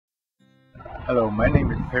Hello, my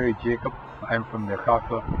name is Perry Jacob. I'm from the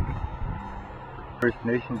Sockeye First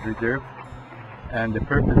Nations Reserve, and the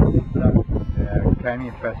purpose of the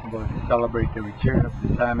Canyon Festival is to celebrate the return of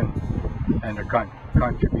the salmon and their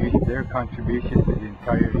contribution to the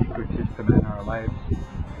entire ecosystem and our lives.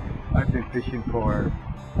 I've been fishing for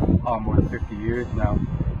almost 50 years now.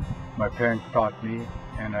 My parents taught me,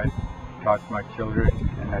 and I taught my children,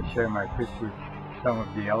 and I share my fish with some of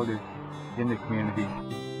the elders in the community.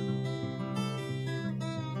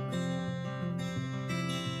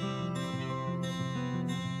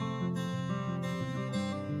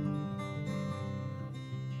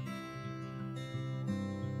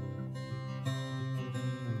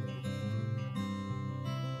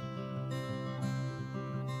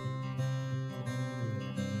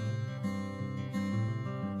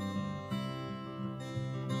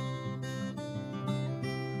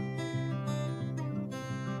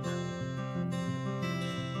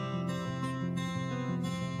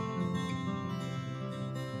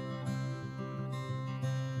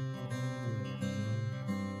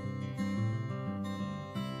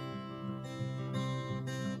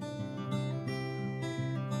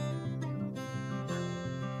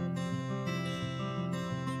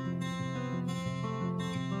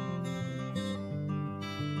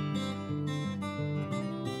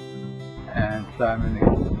 And salmon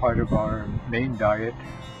is part of our main diet,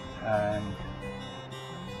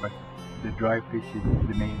 but the dry fish is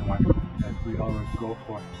the main one that we always go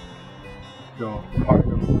for. So part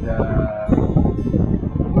of the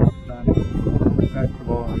salmon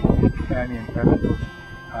festival, Canyon Festival,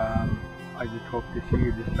 I just hope to see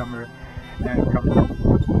you this summer and come to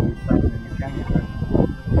salmon in the Canyon Festival.